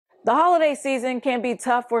The holiday season can be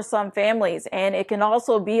tough for some families, and it can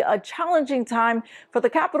also be a challenging time for the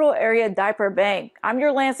Capital Area Diaper Bank. I'm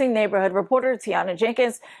your Lansing neighborhood reporter, Tiana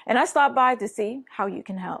Jenkins, and I stopped by to see how you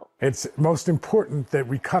can help. It's most important that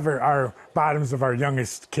we cover our bottoms of our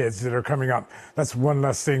youngest kids that are coming up. That's one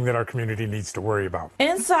less thing that our community needs to worry about.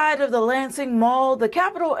 Inside of the Lansing Mall, the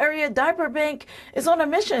Capital Area Diaper Bank is on a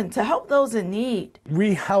mission to help those in need.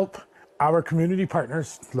 We help our community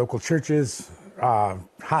partners, local churches,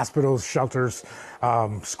 hospitals, shelters,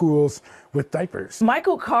 schools with diapers.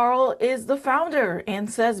 Michael Carl is the founder and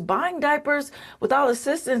says buying diapers without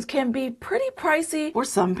assistance can be pretty pricey for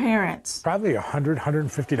some parents. Probably $100,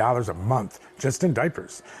 $150 a month just in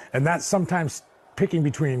diapers. And that's sometimes picking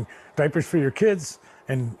between diapers for your kids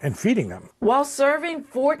and feeding them. While serving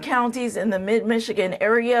 4 counties in the mid-Michigan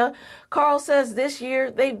area, Carl says this year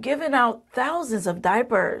they've given out thousands of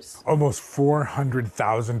diapers. Almost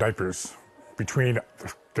 400,000 diapers between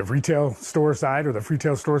the retail store side or the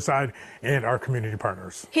retail store side and our community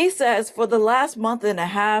partners. He says for the last month and a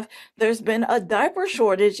half, there's been a diaper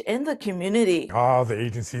shortage in the community. All the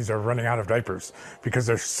agencies are running out of diapers because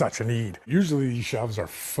there's such a need. Usually these shelves are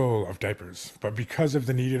full of diapers, but because of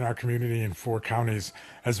the need in our community in 4 counties,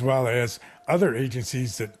 as well as other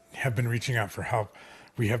agencies that have been reaching out for help,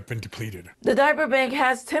 we have been depleted. The diaper bank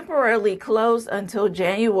has temporarily closed until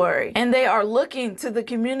January, and they are looking to the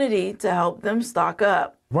community to help them stock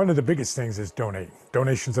up. One of the biggest things is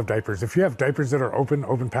donations of diapers. If you have diapers that are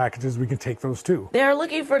open packages, we can take those too. They're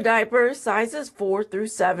looking for diapers sizes 4 through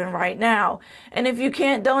 7 right now. And if you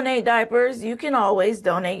can't donate diapers, you can always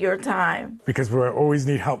donate your time. Because we always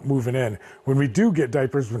need help moving in. When we do get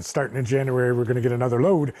diapers, when starting in January, we're going to get another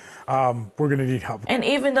load, we're going to need help. And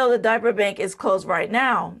even though the diaper bank is closed right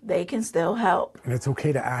now, they can still help. And it's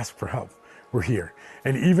okay to ask for help. We're here.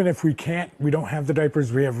 And even if we don't have the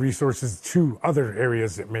diapers, we have resources to other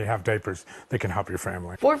areas that may have diapers that can help your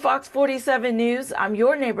family. For Fox 47 News, I'm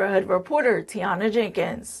your neighborhood reporter, Tiana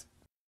Jenkins.